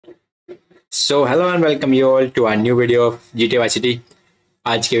So hello and welcome you all to our new video of GTA Y city.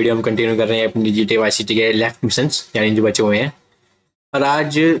 आज के video हम continue कर रहे हैं अपनी GTA वाई सिटी के लेफ्ट मिशंस, यानी जो बचे हुए हैं। और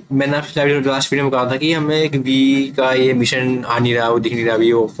आज मैंने आपसे लास्ट वीडियो में कहा था कि हमें एक वी का ये मिशन आ नहीं रहा, वो दिख नहीं रहा।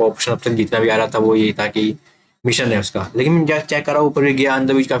 अभी वो ऑप्शन अब तक जितना भी आ रहा था वो ये था कि मिशन है उसका, लेकिन मैं चेक कर रहा हूँ, ऊपर भी गया,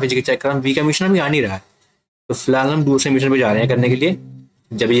 अंदर भी काफ़ी जगह चेक कर रहा हूँ, वी का मिशन अभी आ नहीं रहा है। तो फिलहाल हम दूसरे मिशन पे जा रहे हैं करने के लिए।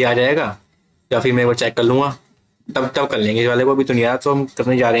 जब ये आ जाएगा या फिर मैं वो चेक कर लूँगा, तब कर लेंगे इस वाले को। अभी तो नहीं आ रहा, तो हम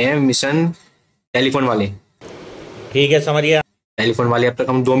करने जा रहे हैं मिशन टेलीफोन वाले। ठीक है, समझ गया। टेलीफोन वाले अब तक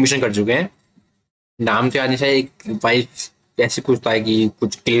हम 2 मिशन कर चुके हैं। नाम से आने से एक वाइफ ऐसे कुछ था कि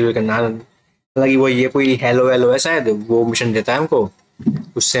कुछ क्लियर करना, हालांकि वो ये कोई हेलो हेलो है शायद, वो मिशन देता है हमको,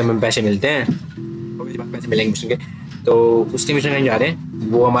 उससे हमें पैसे मिलते हैं, पैसे मिलेंगे मिशन के। तो उसके मिशन कहीं जा रहे हैं,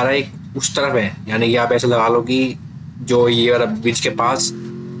 वो हमारा एक उस तरफ है, यानी कि आप ऐसे लगा लो कि जो ये वाला ब्रिज के पास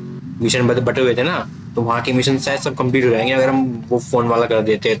मिशन बटे हुए थे ना, तो वहाँ के मिशन शायद सब कंप्लीट हो जाएंगे अगर हम वो फोन वाला कर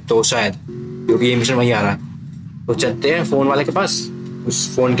देते तो शायद, क्योंकि ये मिशन वहीं आ रहा है। तो चलते हैं फोन वाले के पास,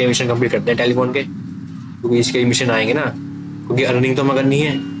 उस फोन के मिशन कंप्लीट करते हैं टेलीफोन के, क्योंकि इसके मिशन आएंगे ना, क्योंकि अर्निंग तो हमें करनी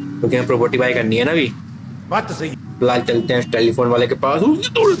है, क्योंकि हमें प्रॉपर्टी बाय करनी है ना। अभी बात तो सही। फिलहाल चलते हैं टेलीफोन वाले के पास,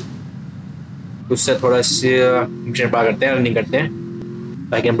 उससे थोड़ा सा मिशन पार करते हैं, अर्निंग करते हैं,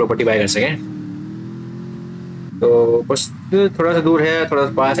 ताकि हम प्रॉपर्टी बाय कर सकें। तो बस थोड़ा सा दूर है, थोड़ा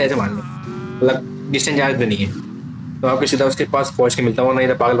सा पास है, ऐसे मान लो, मतलब डिस्टेंस ज़्यादा तो नहीं है। तो आपके सीधा उसके पास पहुंच के मिलता हूँ ना,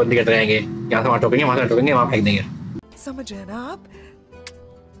 इधर पागलबंदी करते रहेंगे, यहाँ से वहाँ टोकेंगे, वहाँ से टोकेंगे, वहाँ फेंक देंगे। समझ रहे ना आप?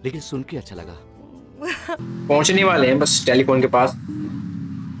 लेकिन सुन के अच्छा लगा। पहुंचने वाले हैं बस टेलीफोन के पास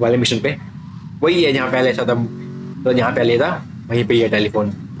वाले मिशन पे। वही है जहाँ पहले था, तब तो जहाँ पहले था वहीं पे ही है टेलीफोन।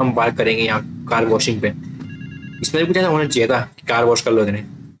 हम बात करेंगे यहाँ कार वॉशिंग पे। इसमें कुछ ऐसा होना चाहिए था कि कार वॉश कर लो इतने,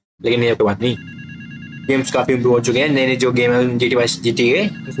 लेकिन ये कोई बात नहीं। गेम्स काफ़ी इम्प्रूव हो चुके हैं, नए नए जो गेम है जीटी के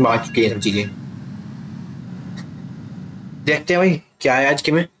उसमें आ चुकी है सब चीज़ें। देखते हैं भाई क्या है आज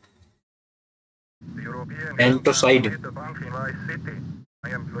के में। एंटोसाइड,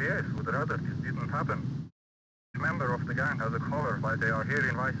 member of the gang has a caller while they are here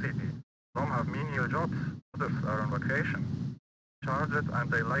in Vice City. Some have menial jobs, others are on vacation. Charges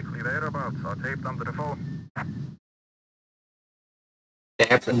and their likely whereabouts are taped under the phone.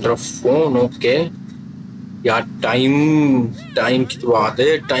 Tap under phone, okay यार। Time की तो बात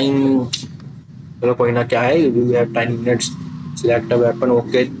है, time चलो कोई ना, क्या है, you have 10 minutes, select a weapon,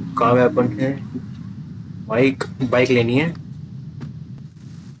 okay. कहाँ वेपन है? बाइक लेनी है।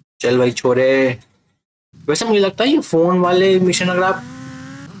 चल भाई छोरे। वैसे मुझे लगता है ये फोन वाले मिशन, अगर आप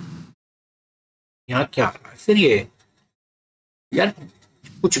यहाँ क्या फिर ये यार,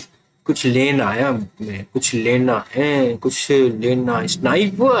 कुछ लेना है, मैं कुछ लेना है,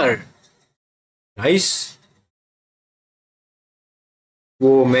 स्नाइपर नाइस।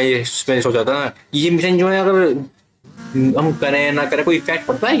 वो मैं सोचा था ना, ये मिशन जो है अगर हम करें ना करें कोई इफेक्ट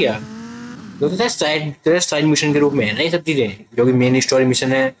पड़ता है क्या? तो साइड मिशन के रूप में है ना ये सब चीजें, जो कि मेन स्टोरी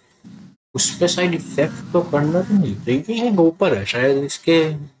मिशन है उस पर साइड इफेक्ट तो करना तो नहीं चाहिए है। वो ऊपर है शायद, इसके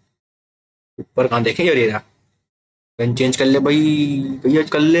ऊपर कहाँ देखें यार, ये रहा। गन चेंज कर ले भाई, भैया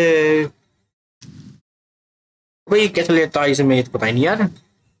कर ले भाई। कैसे लेता है इसमें, ये तो पता ही नहीं यार।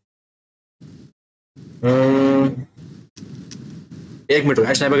 एक मिनट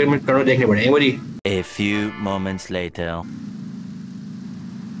हो, स्नाइपर मिनट करो, देखने पड़ेंगे बड़ी। A few moments later.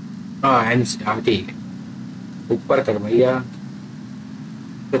 हाँ ठीक है, ऊपर कर भैया।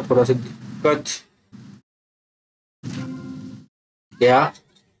 तो थोड़ा सा दिक्कत क्या,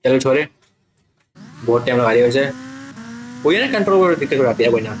 चलो छोरे, बहुत टाइम लगा दिया वैसे। कोई ना कंट्रोल दिक्कत हो जाती है,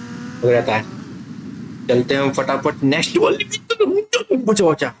 कोई ना हो रहता है। चलते हैं हम फटाफट नेक्स्ट वाली।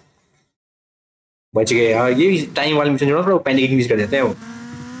 बचा बच गए यार। ये टाइम वाले मिशन जो ना थोड़ा पैनिक इंक्रीज कर देते हैं वो।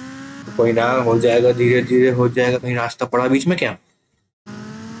 तो कोई ना, हो जाएगा, धीरे धीरे हो जाएगा। कहीं रास्ता पड़ा बीच में क्या?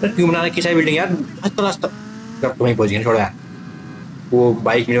 क्यों बनाना किस बिल्डिंग यार, रास्ता तब तो वहीं पहुंच गए। छोड़ा यार, वो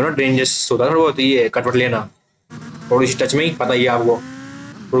बाइक में जो ना डेंजरस होता था वो, तो ये कटवट लेना थोड़ी सी टच में ही, पता ही है आपको,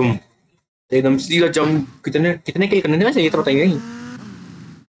 एकदम सीधा जंप। कितने किल करने थे वैसे, ये तो बताइए नहीं।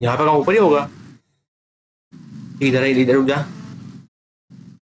 यहाँ पे कहाँ ऊपर ही होगा? इधर रुक जा,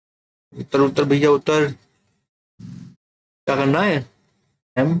 उतर भैया उतर। क्या करना है?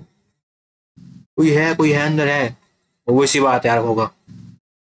 हम कोई है अंदर है, वो इसी बात यार होगा।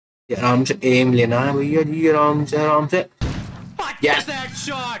 आराम से एम लेना है भैया जी, आराम से। यस,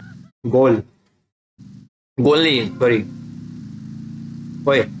 गोल नहीं, सॉरी।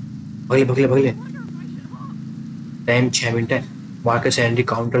 ओए भगले। टाइम 6 मिनट है। Market Sandy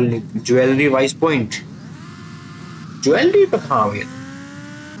counter, jewellery vice point. Jewellery पे कहाँ हुई?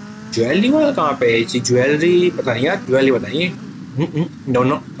 ज्वेलरी वाला कहाँ पे है? ज्वेलरी पता नहीं यार, ज्वेलरी पता नहीं, डोंट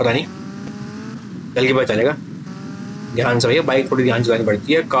नो, पता नहीं, चल के पता चलेगा। ध्यान से भैया, बाइक थोड़ी ध्यान से चलानी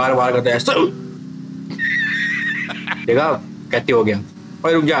पड़ती है, कार वार करते ऐसा देखा कहते हो गया।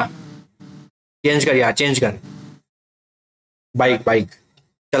 और रुक जा, चेंज कर यार, चेंज कर। बाइक बाइक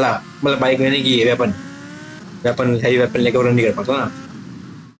चला, मतलब बाइक मैंने की है, वेपन वेपन हैवी वेपन लेके रन नहीं कर पाता ना।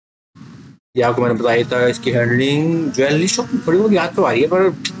 ये आपको मैंने बताया था, इसकी हैंडलिंग ज्वेलरी शॉप थोड़ी बहुत याद तो आ रही है,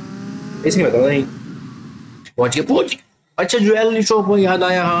 पर इसकी बताओ नहीं। पहुंच गया, पहुंच गया। अच्छा ज्वेलरी शॉप, वो याद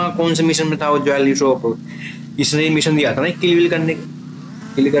आया, हाँ कौन से मिशन में था वो ज्वेलरी शॉप। इसने मिशन दिया था ना किल विल करने,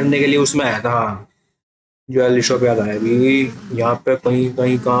 किल करने के लिए, उसमें आया था। हाँ ज्वेलरी शॉप याद आया अभी। यहाँ पे कहीं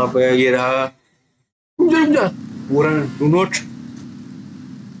कहीं कहाँ पे ये रहा, रुक जा रुक जा, पूरा डू नॉट।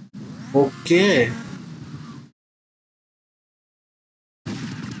 ओके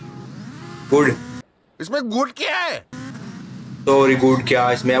गुड, इसमें गुड क्या है? सॉरी गुड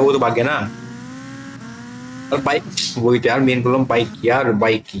क्या इसमें, वो तो भाग गया ना। और बाइक, वही तो यार मेन प्रॉब्लम, बाइक की यार,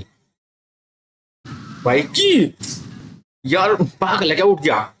 बाइक की, बाइक की यार, पागल है क्या, उठ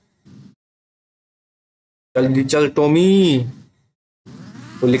जा जल्दी चल टॉमी,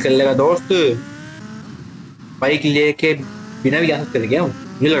 तो निकल लेगा दोस्त। बाइक लेके बिना भी जा सकते थे क्या,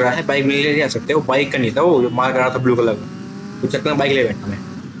 मुझे लग रहा है बाइक नहीं ले जा सकते, वो बाइक का नहीं था, वो जो मार कर रहा था ब्लू कलर का, तो चक्कर में बाइक ले बैठा मैं।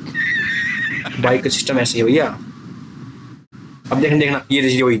 बाइक का सिस्टम ऐसे ही है भैया। अब देखना देखना, ये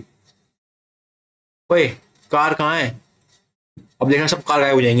देखिए वही, ओए कार कहाँ है, अब देखना सब कार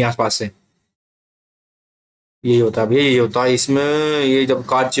गायब हो जाएंगी आसपास से। यही होता है भैया, यही होता है इसमें, ये जब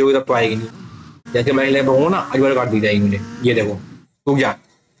कार चाहिए होगी तब तो आएगी नहीं। जैसे मैं ले पाऊंगा ना, अजबर काट दी जाएगी मुझे, ये देखो, रुक जा,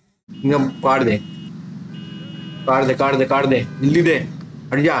 काट दे काट दे काट दे काट दे, जल्दी दे,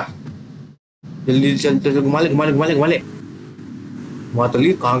 हट जा, जल्दी चल चल चल, घुमा ले घुमा ले घुमा ले घुमा ले, वहां तो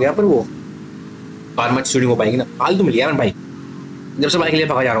ली कहाँ गया, पर वो कार मत शूटिंग हो पाएगी ना, हाल तो मिल गया भाई, जब से बाइक ले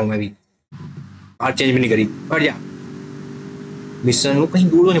भागा जा रहा हूँ मैं भी, कार चेंज भी नहीं करी, हट जा। मिशन वो कहीं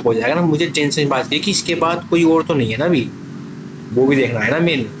दूर तो नहीं पहुंच जाएगा ना, मुझे टेंशन इस बात की कि इसके बाद कोई और तो नहीं है ना अभी, वो भी देखना है ना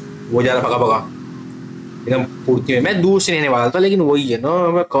मेन, वो ज्यादा भगा भगा एकदम पूर्ति में, मैं दूर से रहने वाला था, लेकिन वही है ना,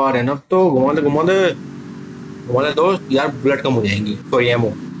 मैं कार है ना, अब तो घुमा दे घुमा दे घुमा दे दोस्त यार, बुलेट कम हो जाएंगी, सॉरी एमो,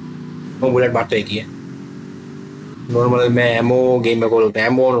 वो बुलेट बात तो एक ही है, नॉर्मल में एमो गेम में बोलते हैं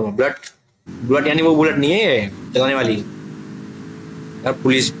एमो, बुलेट बुलेट यानी वो बुलेट नहीं है चलाने वाली यार।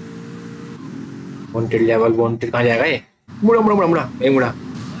 पुलिस वांटेड लेवल, वांटेड कहाँ जाएगा ये, मुड़ा मुड़ा मुड़ा मुड़ा एक मुड़ा,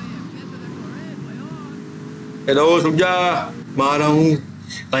 ए दोस्त रुक जा, मार रहा हूँ,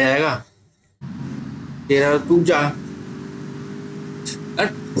 कहाँ जाएगा तेरा, तू जा, अरे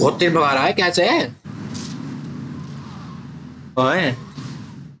बहुत तेज भगा रहा है, कैसे है, कहाँ है,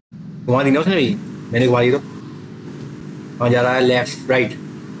 घुमा दी ना उसने भी, मैंने घुमा दी तो, कहाँ जा रहा है, लेफ्ट राइट,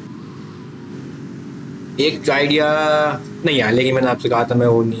 एक आइडिया नहीं यार, लेकिन मैंने आपसे कहा था मैं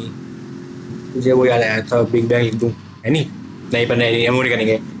वो नहीं, मुझे वो याद आया था, बिग बैंग लिख दूँ, है नहीं, नहीं पर नहीं हम वो नहीं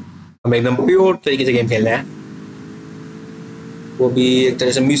करेंगे, हम एकदम प्योर तरीके से गेम खेल रहे हैं, वो भी एक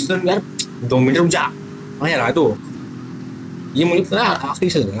तरह से मिशन यार, 2 मिनट रुक जा, हाँ यार आ तो, ये मुझे पता है आखिरी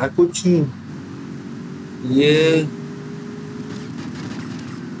से लग रहा है कुछ, ये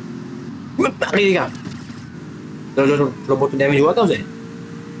आखिरी का थोड़ा बहुत डैमेज हुआ था उसे,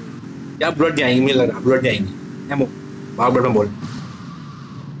 क्या ब्लड जाएंगी, मुझे लग रहा है ब्लड जाएंगी, एमो भाग ब्लड में बोल,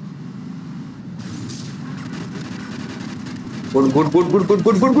 good good good good good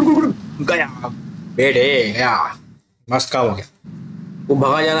good good good good good गया बेटे गया, मस्त काम हो गया, वो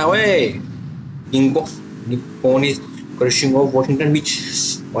भगा जा रहा है ओए, इनको कौन is crushing of Washington beach,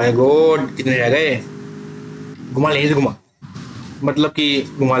 my God कितने रह गए, घुमा ले से घुमा, मतलब कि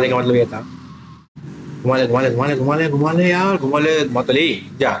घुमा ले का मतलब ये था, घुमा ले घुमा ले घुमा ले घुमा ले घुमा ले यार, घुमा ले मत ले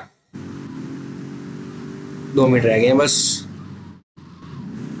जा, 2 मिनट रह गए हैं बस,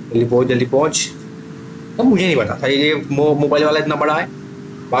 जल्दी पहुंच जल्दी पहुंच। तब मुझे नहीं पता था ये मोबाइल वाला इतना बड़ा है,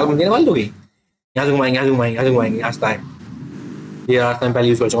 बाग में देने वाले दोगे, यहाँ से घुमाएंगे यहाँ से घुमाएंगे यहाँ से घुमाएंगे, रास्ता है, ये रास्ता मैं पहले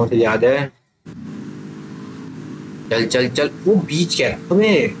यूज कर चुका हूँ, मुझे याद है, चल चल चल, वो बीच क्या है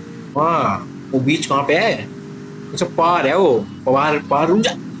तुम्हें, हाँ वो बीच कहाँ पे है, अच्छा पार है वो, पार पार रुक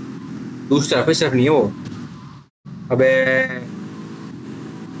जा, दूसरी तरफ है सिर्फ नहीं है वो, अबे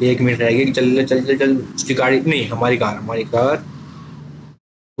 1 मिनट रह गई, चल चल चल चल, उसकी गाड़ी नहीं, हमारी कार,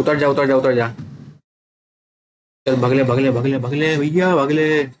 उतर जा उतर जा उतर जा, चल भगले भगले भगले भगले भैया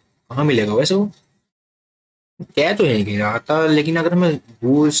भगले, कहाँ मिलेगा वैसे वो, क्या तो है कहीं रहा था, लेकिन अगर हमें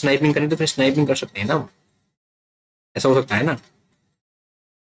वो स्नाइपिंग करें तो फिर स्नाइपिंग कर सकते हैं ना, ऐसा हो सकता है ना,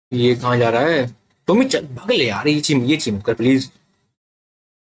 ये कहाँ जा रहा है, टॉमी चल भगले यार, ये चीज मत कर प्लीज,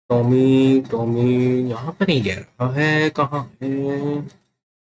 टॉमी टॉमी यहाँ पर नहीं जा रहा है, कहाँ है,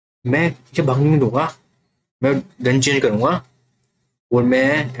 मैं पीछे भागने नहीं दूंगा, मैं गन चेंज करूंगा और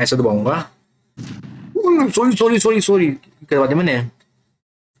मैं ऐसा दबाऊंगा, सॉरी सॉरी सॉरी सॉरी करवा दिया मैंने,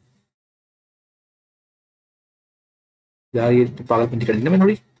 यार ये तो पागलपंती कर दी ना मैं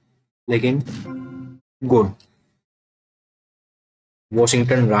थोड़ी, लेकिन गुड।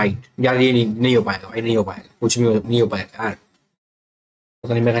 वॉशिंगटन राइट, यार ये नहीं हो पाएगा भाई, नहीं हो पाएगा, कुछ भी नहीं हो पाएगा यार।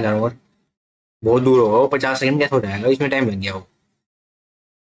 पता नहीं मैं कहाँ जा रहा हूँ और बहुत दूर होगा वो, 50 सेकंड कैसे हो जाएगा, इसमें टाइम लग गया वो।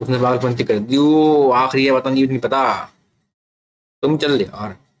 उसने पागलपंती कर दी वो, आखिरी है, पता नहीं पता। तुम चल ले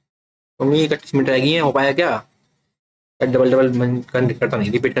यार, तुम ही 31 मिनट रह गई है, हो पाया क्या? डबल डबल मन करता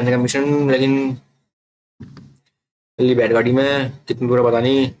नहीं रिपीट करने का मिशन, लेकिन जल्दी बैठ गाड़ी में। कितनी दूर है पता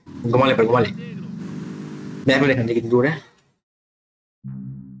नहीं, घुमा ले पर घुमा ले, मैप में देखने दे कितनी दूर है।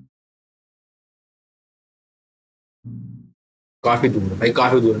 काफी दूर है भाई,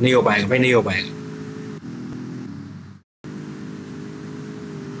 काफी दूर, नहीं हो पाएगा भाई, नहीं हो पाएगा,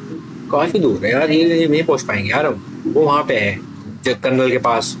 काफी दूर है यार, ये नहीं पहुंच पाएंगे यार हम। वो वहां पे है कर्नल के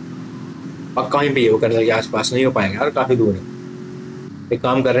पास, पक्का वहीं पे है वो, कर्नल के आसपास, नहीं हो पाएगा यार, काफी दूर है। एक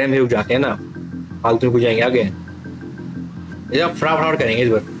काम कर रहे हैं, हम रुक जाते हैं ना, फालतू में कुछ जाएंगे आगे, ये फटाफट करेंगे इस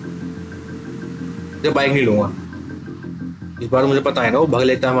बार। ये बाइक नहीं लूंगा इस बार, मुझे पता है ना वो भाग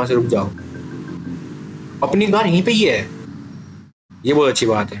लेता है वहां से, रुक जाओ, अपनी कार यहीं पे ही है, ये बहुत अच्छी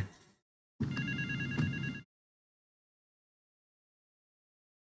बात है।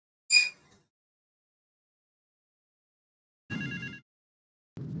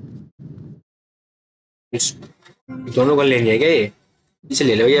 इस दोनों गन लेनी है क्या ये? इसे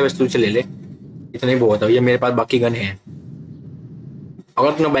ले ले भैया, बस तू इसे ले ले, इतना ही बहुत है भैया, मेरे पास बाकी गन है।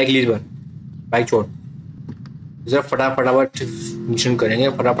 अगर तूने बाइक ली इस बार, बाइक छोड़, जरा फटाफट मिशन करेंगे,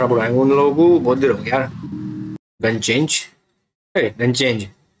 फटाफट उड़ाएंगे उन लोगों को, बहुत देर हो गया यार। गन चेंज, गन चेंज,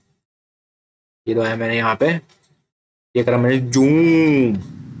 ये तो है मैंने यहाँ पे, ये करा मैंने जूम,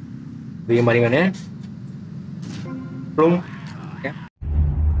 तो ये मारी मैंने प्लुम।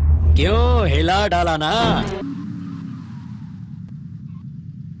 क्यों हिला डाला ना?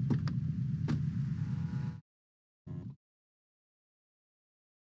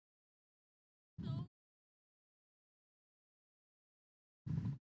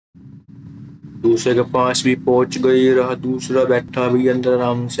 दूसरे के पास भी पहुंच गई, रहा दूसरा बैठा भी अंदर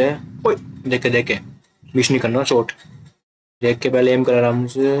आराम से। ओए देखे देखे, मिश नहीं करना, शॉट देख के पहले एम कर, आराम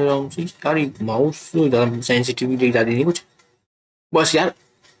से आराम से यार, माउस ज्यादा सेंसिटिविटी ज्यादा नहीं कुछ, बस यार,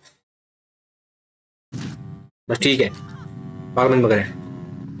 बस ठीक है, पागल मत करे।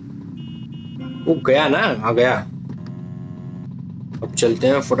 वो गया ना, आ गया। अब चलते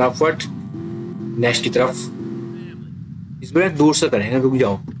हैं फटाफट नेक्स्ट की तरफ, इस बार दूर से करेंगे, रुक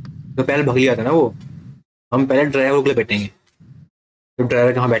जाओ, तो पहले भग लिया था ना वो, हम पहले ड्राइवर के लिए बैठेंगे, तो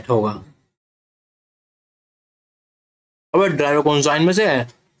ड्राइवर कहाँ बैठा होगा? अबे ड्राइवर कौन सा इनमें से है?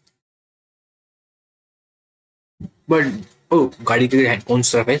 बट ओ गाड़ी के कौन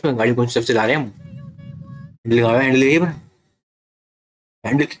सी तरफ है इसमें, गाड़ी कौन सी तरफ से ला रहे हैं हम? हैंडल कहाँ है? हैंडल, ये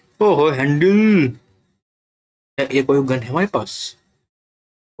हैंडल, ओहो हैंडल, ये कोई गन है हमारे पास?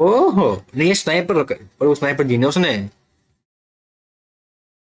 ओहो नहीं, ये स्नाइपर, पर वो स्नाइपर जीने उसने।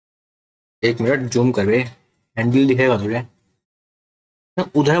 एक मिनट जूम कर रहे, हैंडल दिखेगा तुझे ना,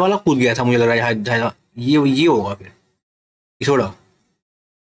 उधर वाला कूद गया था मुझे लग रहा है, ये होगा फिर, छोड़ा,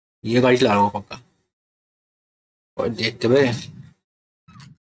 ये गाड़ी चला रहा होगा पक्का। और देखते हुए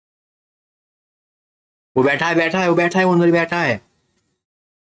वो बैठा है, बैठा है, वो बैठा है, वो अंदर बैठा है,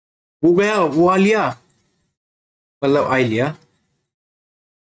 वो गया, वो आ लिया, मतलब आ ही लिया।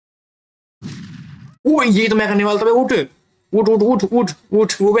 ओ ये तो मैं करने वाला था, उठ उठ उठ उठ उठ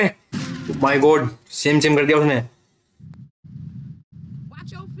उठ, वो बे, माय गॉड, सेम सेम कर दिया उसने,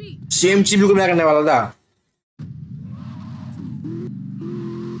 सेम चीज बिल्कुल मैं करने वाला था।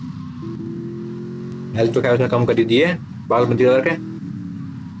 हेल्थ तो खैर उसने कम कर दी है, बाल बंदी करके।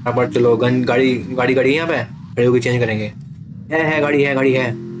 अब चलो गन, गाड़ी गाड़ी गाड़ी यहाँ पे खड़ी होकर चेंज करेंगे, है गाड़ी, है गाड़ी,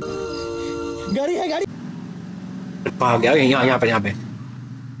 है गाड़ी है गाड़ी। आ गया, यहाँ यहाँ पे, यहाँ पे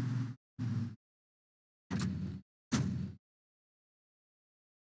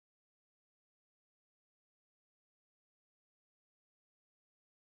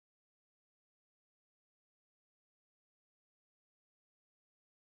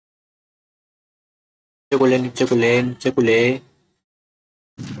नीचे को ले, नीचे को ले, नीचे को ले,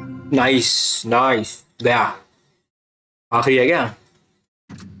 नाइस नाइस, गया, आखिरी है क्या?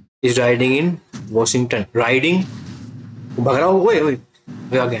 Is riding in Washington, riding, भग रहा हो, ओए ओए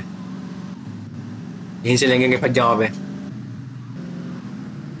आ गया, यहीं से लेंगे, फंस जाओ पे,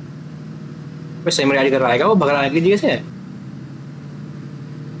 सही में गाड़ी कर रहा है वो, भग रहा है की जगह से,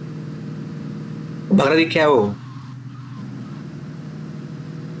 भग रहा दिख क्या है वो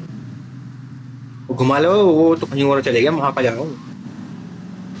घुमा लो, वो तो कहीं और चले गया, वहां का जा रहा हूँ,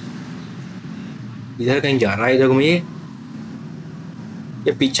 इधर कहीं जा रहा है, इधर घूमिए,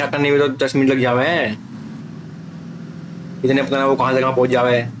 ये पीछा करने में तो 10 मिनट लग जावे हैं। इतने पता ना वो कहाँ से कहाँ पहुंच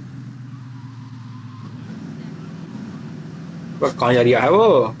जावे। कहाँ जा रहा है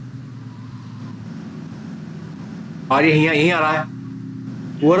वो? आ रही है, यहीं आ रहा है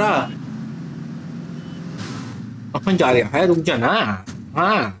वो रहा। अपन जा रहा है, रुक जा ना।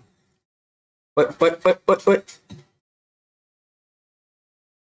 हाँ ओए ओए ओए ओए ओए।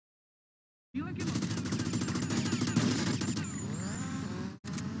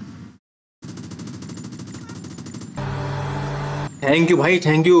 थैंक यू भाई,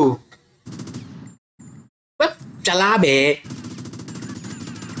 थैंक यू। चला बे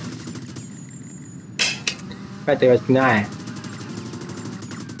कहते बस ना है।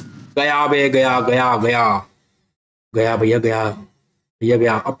 गया बे, गया गया गया गया भैया, गया भैया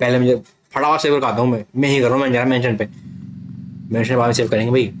गया। अब पहले मुझे फटाफट सेव करता हूँ। मैं ही कर रहा हूँ। मैं जा रहा मेंशन पे, मेंशन बाद में सेव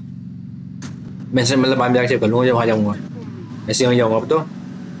करेंगे भाई। मेंशन मतलब बाद में जाकर सेव कर लूँगा जब वहाँ जाऊँगा। ऐसे वहीं जाऊँगा अब तो।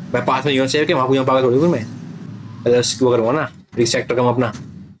 मैं पास में यूँ सेव के वहाँ को यूँ पागल थोड़ी हूँ मैं। पहले वो करूँगा ना, रिसेक्टर का अपना।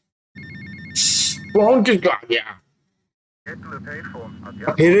 कौन चीज आ गया Get to the payphone at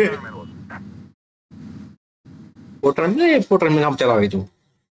the फिर airport terminal. पोर्टर में, पोर्टर में कहाँ चला गई तू?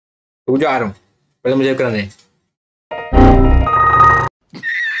 तू जा रहा हूँ, पहले मुझे करने।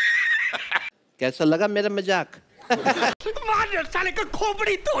 कैसा लगा मेरा मजाक? मार साले का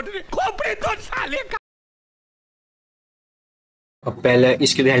खोपड़ी तोड़ साले का। अब पहले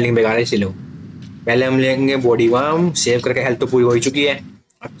इसकी हैंडलिंग बेकार है, इसीलिए पहले हम लेंगे बॉडी वार्म। सेव करके हेल्थ तो पूरी हो ही चुकी है।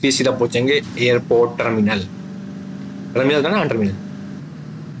 अब फिर सीधा पहुंचेंगे एयरपोर्ट टर्मिनल। टर्मिनल था ना, टर्मिनल।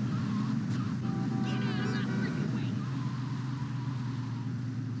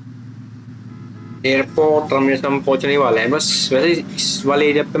 एयरपोर्ट टर्मिनल हम पहुंचने वाले हैं बस। वैसे इस वाले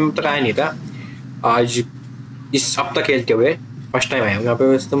एरिया पे मैं तक आया नहीं था आज, इस अब तक खेलते हुए फर्स्ट टाइम आया हूँ यहाँ पे।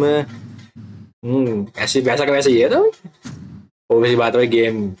 वैसे तो मैं ऐसे वैसा का वैसा ही है। तो वैसी बात है,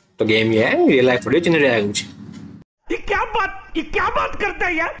 गेम तो गेम ही है, रियल लाइफ थोड़ी चेंज रहेगा कुछ। ये क्या बात करता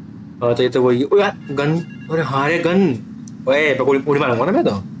है यार? हाँ तो ये तो वही। यार गन, अरे हाँ रे गन। ओए मैं पूरी मारूंगा ना मैं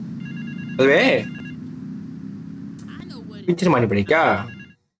तो। अरे पीछे मारनी पड़ी क्या?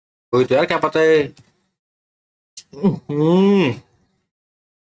 कोई तो यार, क्या पता है।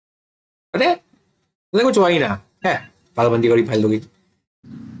 अरे मुझे कुछ हुआ ही ना है। पागलबंदी करी फैल दोगी,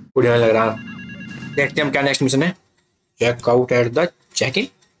 उड़ने लग रहा। देखते हैं हम क्या नेक्स्ट मिशन है। Check out at the check-in,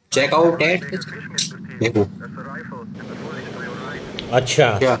 check out at. देखो There's a rifle in the footage to your right. अच्छा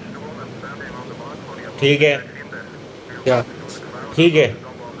क्या The woman standing on the balcony of ठीक है, in there. क्या ठीक है।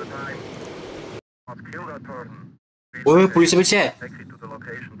 Double of the time. Must kill that person. ओए police से पीछे है Exit to the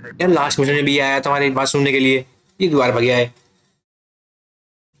location. Take यार। लास्ट मिशन में भी आया तुम्हारी बात सुनने के लिए, ये दोबारा भग गया है।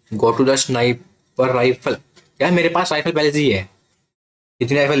 Go to the sniper rifle. यार मेरे पास राइफल पहले से ही है।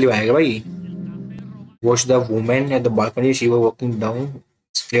 कितनी राइफल दिवाएगा भाई? Watch the women at the balcony, she was walking down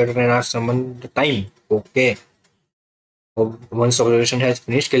स्क्लेटर and asked someone the time. Okay, once observation has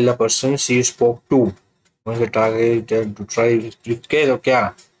finished, kill the person she spoke to. Once the target to try के तो क्या?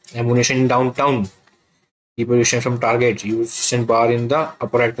 Ammunition downtown. Keep a distance from target. Use send bar in the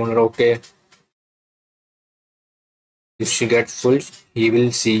upper right corner. Okay. If she gets full, he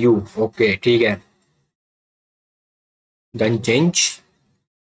will see you. Okay, ठीक है। Gun change.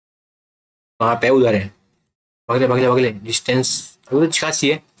 कहाँ पे? उधर है। भगले भगले भगले। डिस्टेंस उधर खासी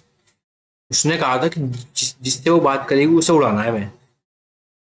है। उसने कहा था कि जिससे वो बात करेगी उसे उड़ाना है। मैं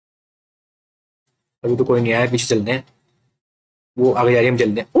अभी तो कोई नहीं आया, पीछे चलते हैं। वो आगे जा रही है, हम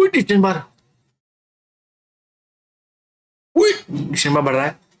चलते हैं। ओए डिस्टेंस बार, ओए डिस्टेंस बार बढ़ रहा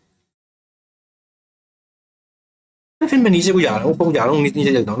है। तो फिर मैं नीचे को जा रहा हूँ, ऊपर को जा रहा हूँ, नीचे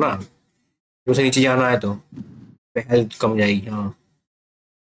नीचे चलता हूँ ना। उसे नीचे जाना है तो हेल्थ कम जाएगी। हाँ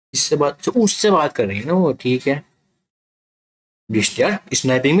इससे बात, उससे बात कर रही है ना वो, ठीक है। यार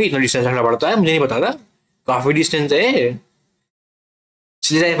स्नाइपिंग में इतना डिस्टेंस रखना पड़ता है, मुझे नहीं पता था। काफी डिस्टेंस है।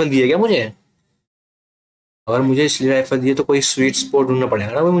 इसलिए राइफल दिए क्या मुझे? अगर मुझे इसलिए राइफल दिए तो कोई स्वीट स्पॉट ढूंढना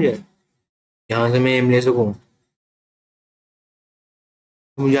पड़ेगा ना भाई मुझे, जहाँ से मैं एम ले सकूँ।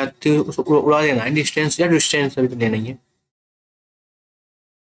 मुझे आती उसको उड़ा देना है। डिस्टेंस या डिस्टेंस अभी तो लेना ही है।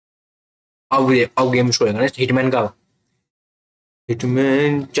 अब गेम शुरू होगा ना हिटमैन का।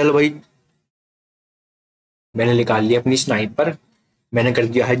 हिटमैन चल भाई। मैंने निकाल लिया अपनी स्नाइपर, मैंने कर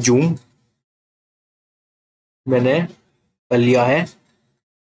दिया है जूम, मैंने कर लिया है।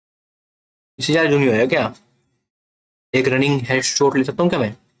 इससे ज्यादा जूम नहीं होगा क्या? एक रनिंग हेडशॉट ले सकता हूँ क्या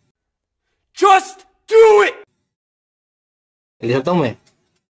मैं? Just do it. ले सकता हूँ मैं?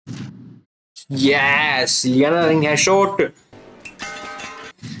 यस, लिया ना रनिंग हेडशॉट।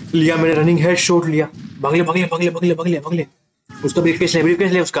 लिया मैंने रनिंग हेडशॉट लिया। भागले भागले भागले भागले भागले भागले। उसका ब्रीफकेस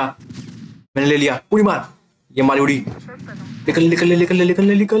ले उसका। मैंने ले लिया। पूरी मार, ये मारी उड़ी। निकल निकल ले निकल ले निकल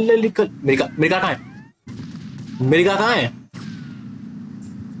ले निकल ले निकल। मेरी कार कहाँ है? मेरी कार कहाँ है?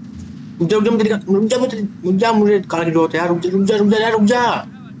 रुक जा रुक जा, रुक जा, मुझे कार की जरूरत है यार। रुक जा रुक जा रुक जा यार, रुक जा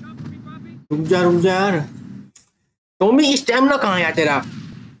रुक जा रुक जा यार। टॉमी स्टैमिना कहाँ है यार तेरा?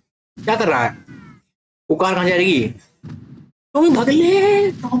 क्या कर रहा है? वो कार कहाँ जाएगी? टॉमी भाग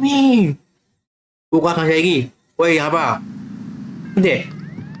ले टॉमी। वो कार कहाँ जाएगी? ओए यहाँ पा दे,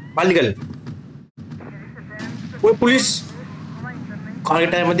 बाहर निकल। ओए पुलिस, कार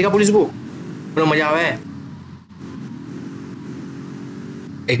के टायर मत दिखा पुलिस को, बड़ा मजा आवा है।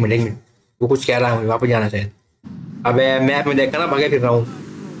 एक मिनट, वो कुछ कह रहा है, मुझे वापस जाना चाहिए। अबे मैप में देखा ना, भागे फिर रहा हूँ।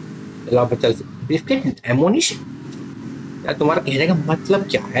 चल एमोनिशन यार, तुम्हारा कहने का मतलब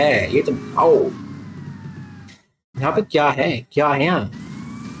क्या है ये तो बताओ। यहाँ पे क्या है? क्या है यहाँ?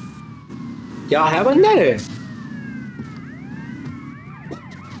 क्या है बंदर?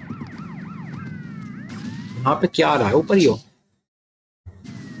 यहाँ पे क्या आ रहा है? ऊपर ही हो।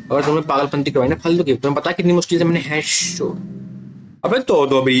 अगर तुम्हें पागलपंती करवाई ना फालतू की, तुम्हें पता कितनी मुश्किल से मैंने हेडशॉट। अबे तो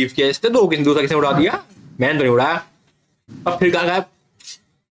दो ब्रीफ केस थे, दो किसी दूसरा किसने उड़ा दिया? मैंने तो नहीं उड़ाया। अब फिर कहा गायब?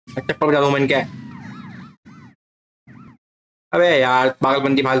 चप्पल बजा दो मैंने क्या? अबे यार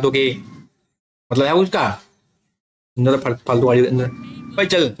पागलपंती फालतू की मतलब है उसका। अंदर तो फालतू वाली अंदर। भाई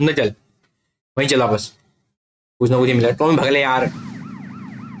चल अंदर चल, वहीं चला बस, कुछ ना कुछ मिला। तो भाग ले यार,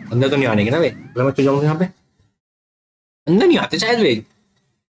 अंदर तो नहीं आने की ना भाई। मैं चल जाऊंगा यहाँ पे, अंदर नहीं आते शायद वे।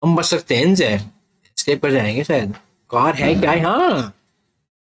 हम बच सकते हैं इनसे, एस्केप कर जाएंगे शायद। कार है क्या यहाँ?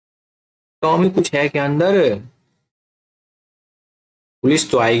 टॉमी कुछ है क्या अंदर? पुलिस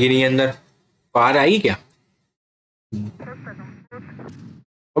तो आएगी नहीं अंदर, कार आएगी क्या?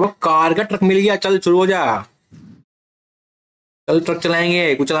 अब कार का ट्रक मिल गया, चल शुरू हो जा। चल ट्रक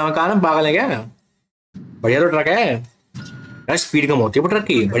चलाएंगे, कुछ चलाना कहा ना, पागल है क्या? बढ़िया तो ट्रक है यार, स्पीड कम होती है ट्रक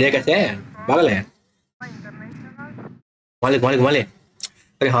की। बढ़िया कैसे है? पागल है? घुमा ले।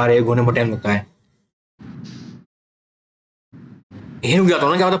 अरे हाँ रे, घूमने में टाइम लगता है। यहीं रुक जाता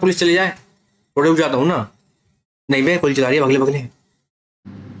हूँ ना, क्या पता पुलिस चली जाए। थोड़े रुक जाता हूँ ना। नहीं भाई पुलिस चला रही है, भगले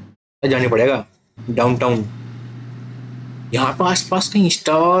जाने पड़ेगा डाउनटाउन। यहाँ पर आसपास कहीं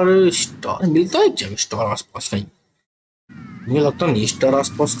स्टार मिलता है क्या? स्टार आसपास कहीं मुझे लगता नहीं, स्टार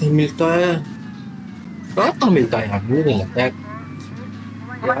आसपास कहीं मिलता है। स्टार तो मिलता है यार, मुझे नहीं लगता है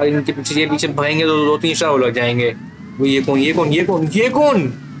यार। इनके पीछे भागेंगे तो 2-3 स्टार लग जाएंगे। वो ये कौन?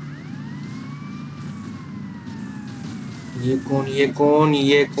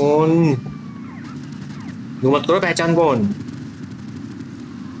 वो मत करो पहचान कौन।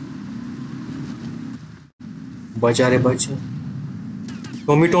 बचा रे बच।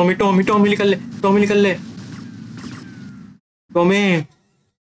 टॉमी निकल ले। टॉमी निकल ले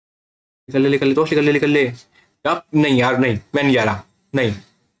दोस्त, निकल ले। अब नहीं यार, नहीं मैं नहीं जा रहा। नहीं मैं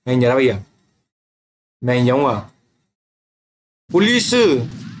नहीं जा रहा भैया, मैं नहीं जाऊंगा। पुलिस!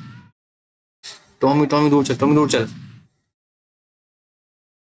 टॉमी दूर चल।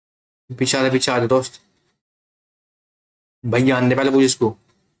 पीछे आ दे दोस्त। भैया आने पहले पुलिस को।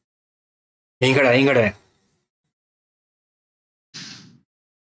 यहीं खड़ा है।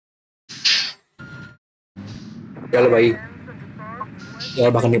 चल भाई यार,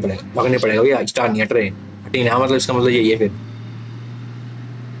 भागने पड़ेगा भैया। स्टार नहीं हट रहे, हटी ना, मतलब इसका मतलब यही है। फिर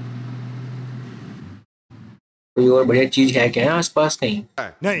कोई और बढ़िया चीज है क्या आसपास कहीं?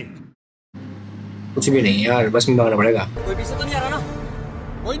 नहीं, कुछ भी नहीं यार, बस में भागना पड़ेगा। कोई पीछे तो नहीं आ रहा ना?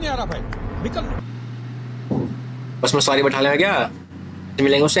 कोई नहीं आ रहा भाई, निकल। बस में सवारी बैठा लेगा क्या? तो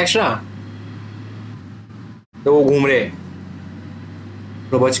मिलेंगे उससे एक्स्ट्रा। तो वो घूम रहे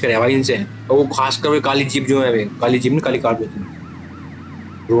तो बच करे भाई इनसे। और वो खासकर वो काली जीप जो है, काली जीप नहीं, काली कार जो है।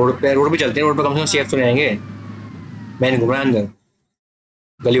 रोड पे चलते हैं, रोड पे कम से कम सेफ तो रहेंगे। मैं नहीं घूम रहा अंदर,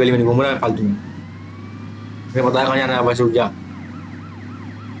 गली में नहीं घूम रहा है फालतू में। मुझे पता है कहाँ जाना है, बस रुक जा।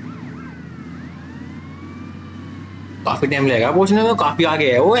 काफी टाइम लगेगा पहुंचने में, काफी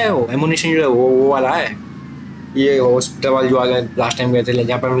आगे है। वो एमुनेशन जो है वो वाला है। ये हॉस्पिटल वाला जो आगे लास्ट टाइम गए थे,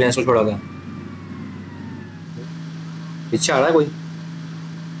 जहाँ पर एम्बुलेंस को छोड़ा था। पीछे आ रहा है कोई।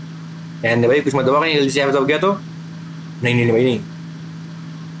 रहने दे भाई, कुछ मत दबा, कहीं जल्दी से दब गया तो। नहीं भाई नहीं।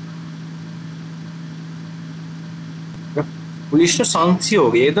 पुलिस तो शांत सी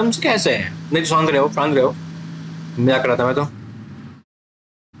हो गई एकदम से, कैसे है? नहीं तो शांत रहो। मजाक कर रहा था मैं तो।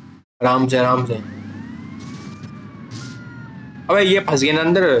 आराम से। अबे ये फंस गए ना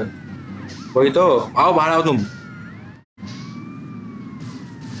अंदर। वही तो, आओ बाहर आओ तुम।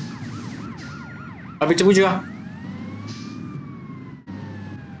 अभी से पूछेगा।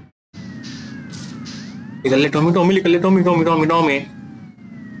 निकल ले टॉमी।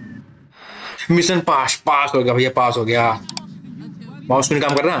 मिशन पास हो गया भैया, पास हो गया। माउस को नहीं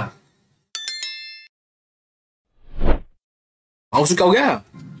काम कर रहा। माउस क्या हो गया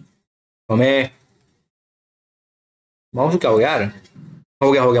हमें? माउस क्या हो गया यार?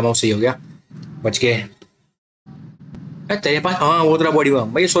 हो गया माउस सही हो गया, बच गए। अरे तेरे पास, हाँ वो तेरा बॉडी हुआ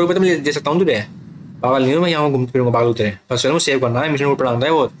भाई, 100 रुपये तो मैं दे सकता हूँ तुझे। पागल नहीं हूँ मैं, यहाँ घूमते फिरूंगा पागल उतरे। बस चलो सेव करना है, मिशन ऊपर डालना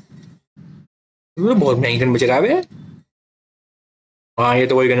है बहुत। ये बहुत महंगी गन बेच रहा है बे। हाँ ये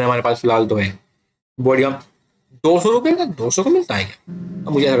तो वही गन है हमारे पास फिलहाल तो है। बॉडी हम 200 रुपये का, 200 का मिलता है क्या?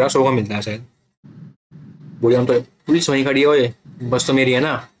 अब मुझे लग रहा है 100 का मिलता है शायद। बॉडी हम तो, पुलिस वहीं खड़ी है ओए। बस तो मेरी है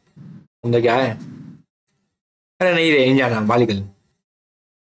ना, अंदर क्या है? अरे नहीं रे, इन जाना बाहर निकल।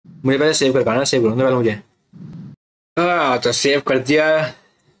 मुझे पहले सेव कर पाना, सेव करूँगा पहले मुझे। हाँ तो सेव कर दिया।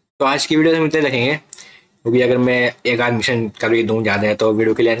 तो आज की वीडियो से मिलते रखेंगे, क्योंकि अगर मैं एक आध मिशन कर ही दूँ ज़्यादा है तो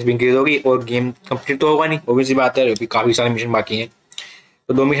वीडियो की लेंथ भी इंक्रीज होगी और गेम कंप्लीट तो होगा नहीं, वो सी बात है, क्योंकि काफ़ी सारे मिशन बाकी हैं।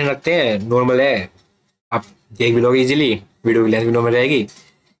 तो 2 मिशन रखते हैं, नॉर्मल है, आप देख भी लोगे इजीली, वीडियो की लेंथ भी नॉर्मल रहेगी।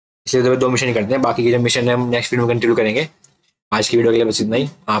 इसलिए तो 2 मिशन ही करते हैं, बाकी के जो मिशन है हम नेक्स्ट वीडियो में कंटिन्यू करेंगे। आज की वीडियो के लिए बस इतना ही।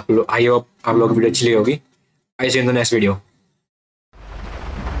 आप लोग, आई होप आप लोग की वीडियो अच्छी लगी होगी। आई सी इन द नेक्स्ट वीडियो।